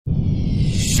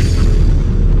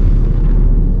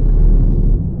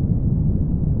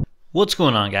What's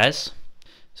going on, guys?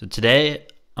 So today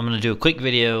I'm going to do a quick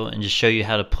video and just show you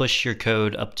how to push your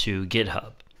code up to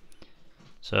GitHub.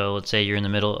 So let's say you're in the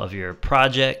middle of your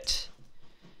project,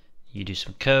 you do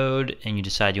some code and you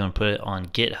decide you want to put it on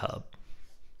GitHub.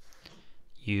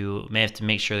 You may have to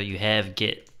make sure that you have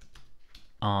Git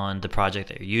on the project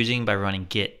that you're using by running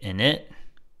git init.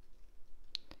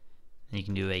 You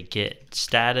can do a git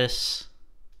status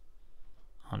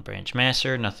on branch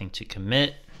master, nothing to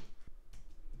commit.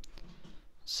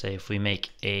 Say if we make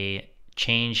a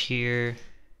change here,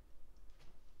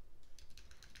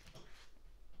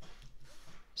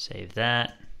 save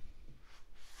that,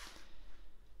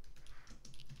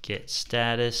 git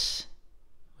status,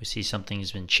 we see something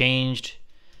has been changed.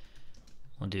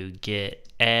 We'll do git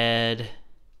add,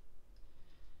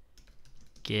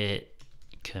 git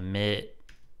commit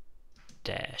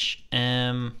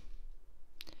 -m,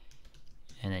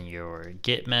 and then your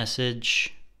git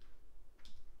message,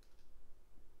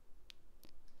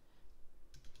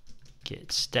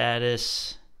 git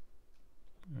status.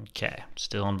 Okay,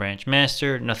 still on branch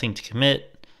master, nothing to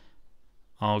commit,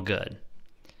 all good.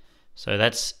 So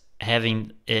that's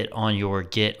having it on your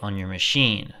Git on your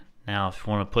machine. Now if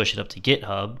you want to push it up to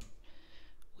GitHub,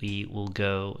 we will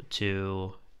go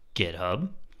to GitHub,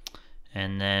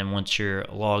 and then once you're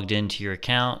logged into your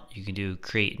account, you can do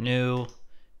create new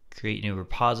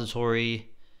repository,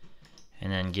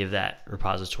 and then give that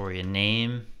repository a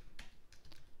name.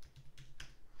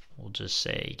 We'll just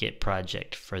say git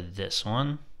project for this one.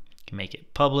 You can make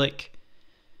it public.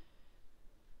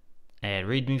 Add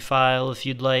readme file if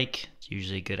you'd like. It's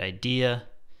usually a good idea.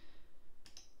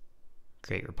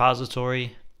 Create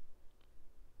repository.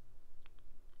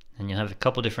 And you'll have a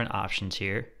couple different options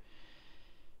here.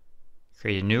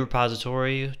 Create a new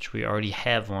repository, which we already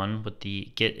have one with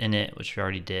the git init, which we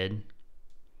already did.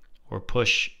 Or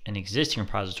push an existing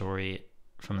repository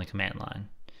from the command line.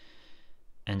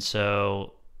 And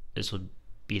so this will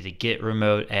be the git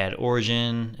remote add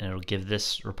origin, and it'll give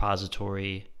this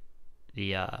repository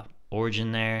the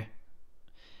origin there,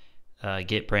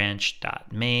 git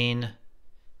branch.main,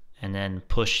 and then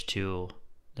push to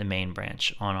the main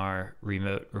branch on our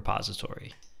remote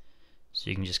repository. So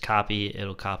you can just copy,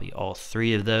 it'll copy all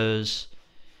three of those,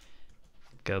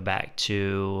 go back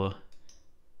to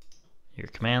your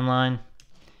command line,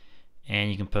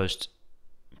 and you can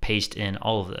paste in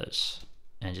all of those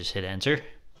and just hit enter.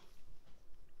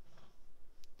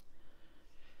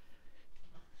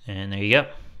 And there you go.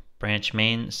 Branch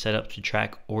main set up to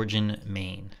track origin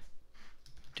main.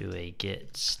 Do a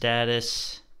git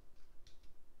status.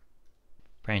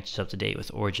 Branch is up to date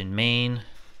with origin main.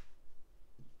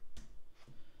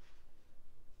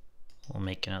 We'll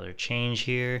make another change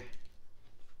here.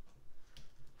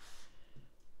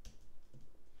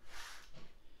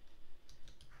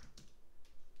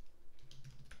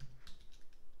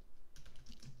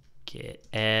 Git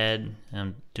add.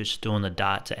 I'm just doing the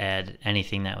dot to add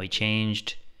anything that we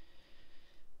changed.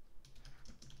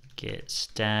 Git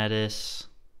status.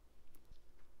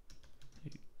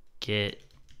 Git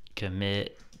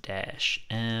commit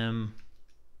 -m.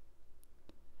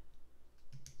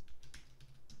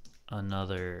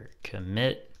 Another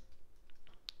commit.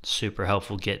 Super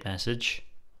helpful git message.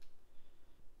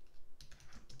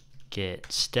 Git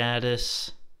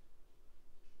status.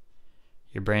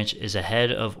 Your branch is ahead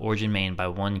of origin main by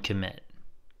 1 commit.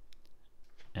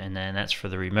 And then that's for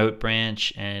the remote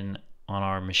branch, and on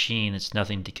our machine it's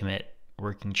nothing to commit,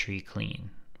 working tree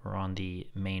clean. We're on the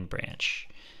main branch.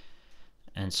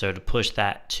 And so to push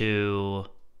that to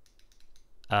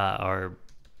our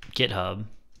GitHub,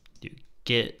 do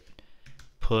git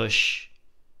push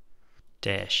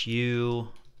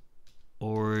 -u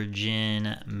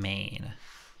origin main.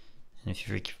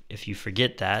 And if you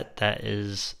forget that, that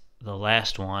is the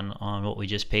last one on what we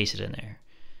just pasted in there.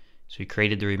 So we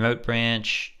created the remote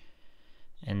branch,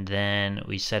 and then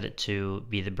we set it to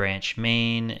be the branch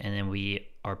main, and then we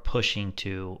are pushing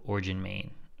to origin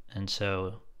main. And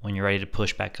so when you're ready to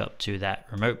push back up to that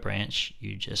remote branch,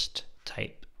 you just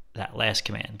type that last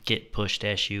command, git push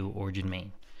 -u origin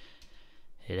main.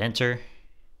 Hit enter.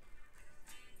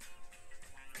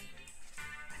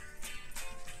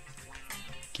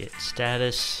 Git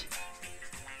status.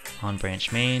 On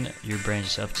branch main, your branch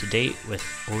is up to date with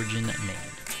origin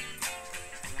main.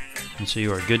 And so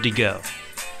you are good to go.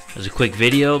 It was a quick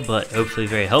video, but hopefully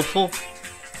very helpful.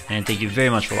 And thank you very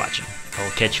much for watching. I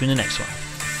will catch you in the next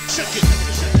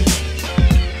one.